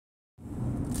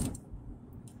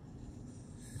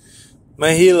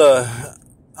Mahila,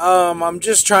 I'm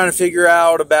just trying to figure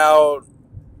out about,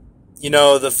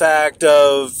 the fact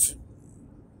of,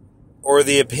 or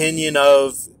the opinion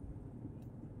of,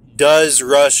 does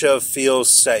Russia feel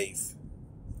safe?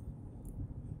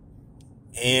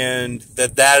 And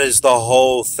that is the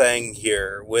whole thing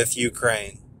here with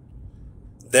Ukraine.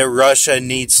 That Russia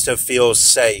needs to feel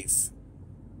safe.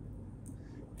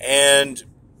 And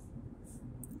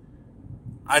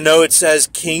I know it says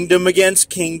kingdom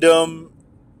against kingdom,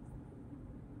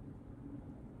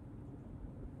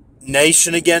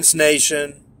 nation against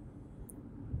nation,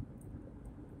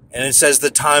 and it says the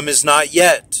time is not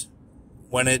yet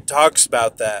when it talks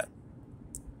about that.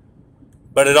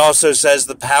 But it also says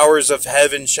the powers of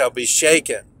heaven shall be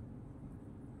shaken.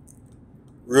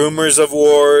 Rumors of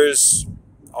wars,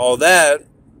 all that.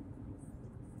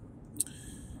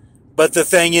 But the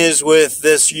thing is with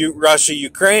this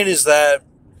Russia-Ukraine is that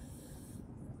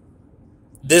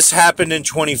this happened in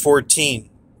 2014.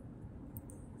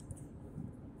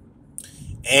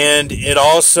 And it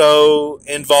also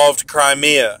involved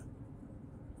Crimea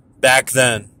back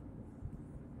then.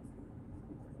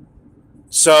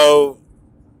 So,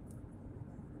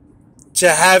 to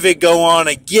have it go on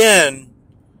again,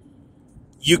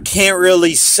 you can't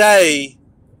really say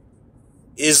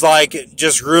is like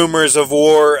just rumors of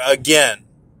war again.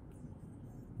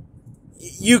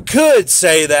 You could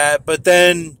say that, but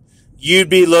then you'd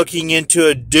be looking into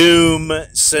a doom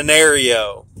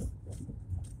scenario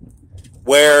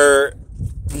where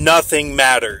nothing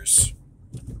matters.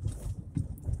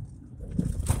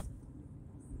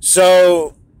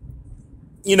 So,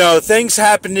 things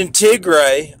happened in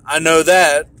Tigray. I know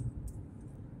that.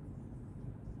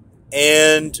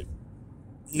 And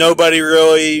nobody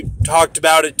really talked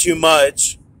about it too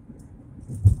much,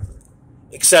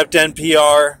 except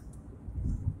NPR.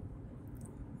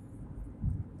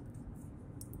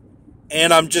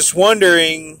 And I'm just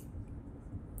wondering,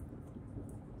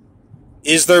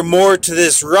 is there more to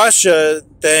this Russia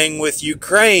thing with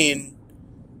Ukraine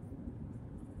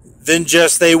than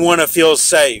just they want to feel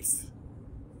safe?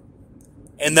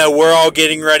 And that we're all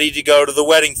getting ready to go to the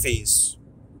wedding feast.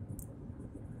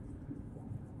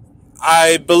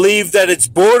 I believe that it's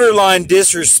borderline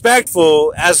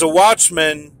disrespectful as a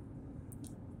watchman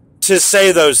to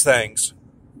say those things.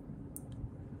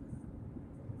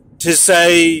 To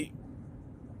say,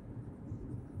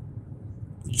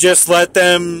 just let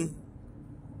them,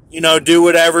 do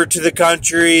whatever to the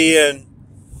country and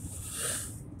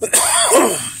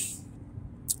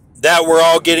that we're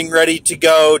all getting ready to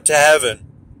go to heaven.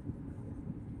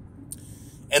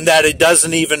 And that it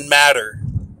doesn't even matter.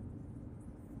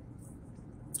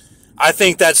 I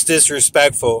think that's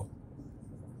disrespectful.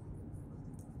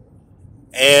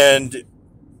 And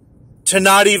to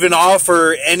not even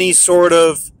offer any sort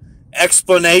of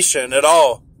explanation at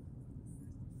all.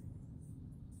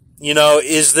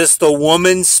 Is this the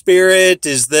woman spirit?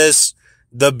 Is this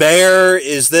the bear?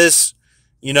 Is this,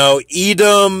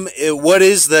 Edom? What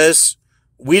is this?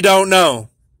 We don't know.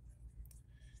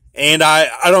 And I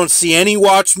don't see any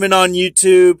watchmen on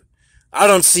YouTube. I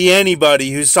don't see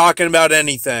anybody who's talking about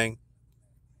anything.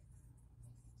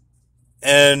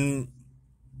 And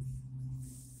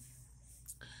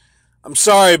I'm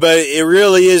sorry, but it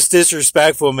really is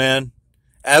disrespectful, man,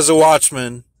 as a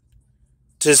watchman,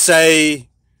 to say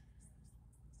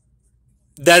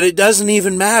that it doesn't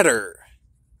even matter.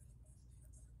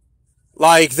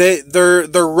 Like they're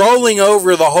rolling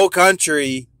over the whole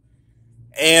country,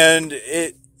 and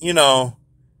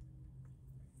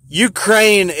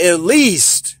Ukraine at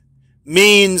least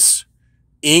means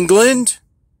England,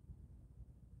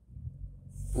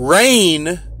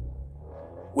 rain,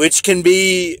 which can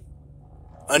be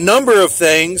a number of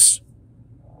things,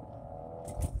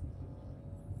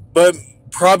 but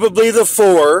probably the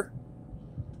four,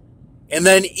 and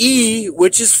then E,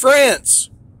 which is France.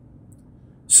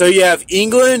 So you have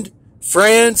England,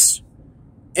 France,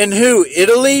 and who?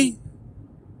 Italy?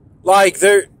 Like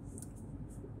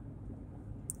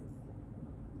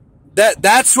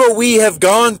that's what we have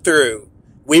gone through.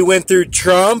 We went through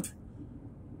Trump,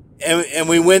 and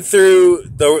we went through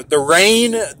the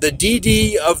reign, the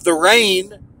DD of the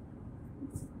reign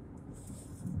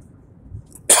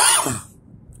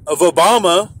of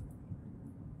Obama,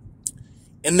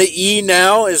 and the E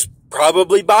now is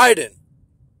probably Biden.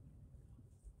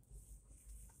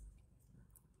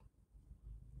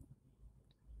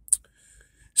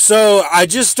 So I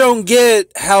just don't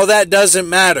get how that doesn't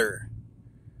matter.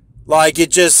 Like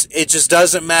it just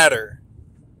doesn't matter.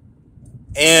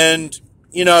 And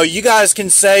you guys can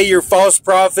say you're false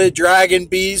prophet, dragon,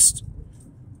 beast,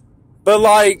 but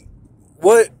like,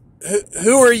 what?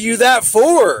 Who are you that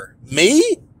for?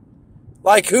 Me?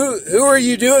 Like, who are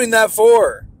you doing that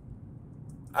for?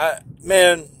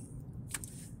 Man,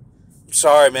 I'm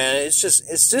sorry, man.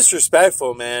 It's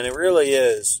disrespectful, man. It really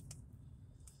is.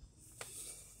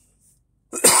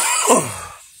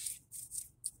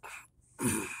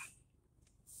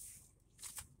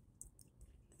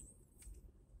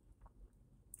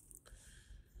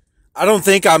 I don't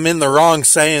think I'm in the wrong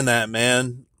saying that,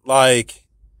 man. Like,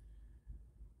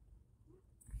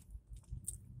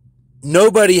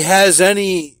 nobody has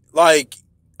any, like,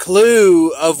 clue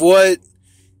of what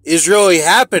is really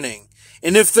happening.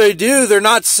 And if they do, they're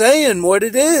not saying what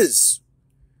it is.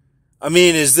 I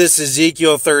mean, is this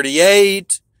Ezekiel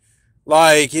 38?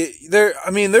 Like,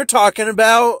 they're talking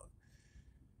about,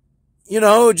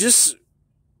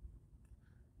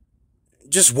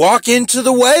 just walk into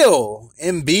the whale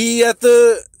and be at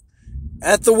the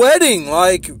wedding.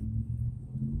 Like,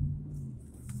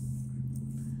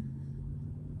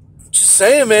 just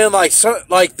saying, man,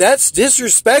 like that's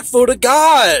disrespectful to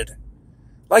God.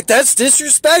 Like, that's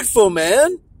disrespectful,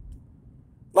 man.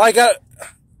 Like, I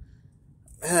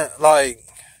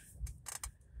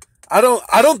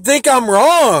don't think I'm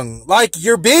wrong. Like,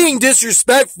 you're being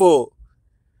disrespectful.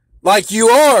 Like, you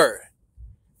are.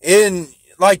 And,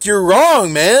 like, you're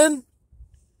wrong, man.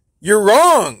 You're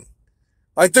wrong.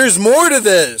 Like, there's more to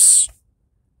this.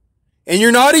 And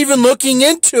you're not even looking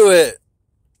into it.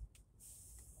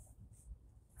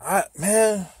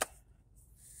 Man.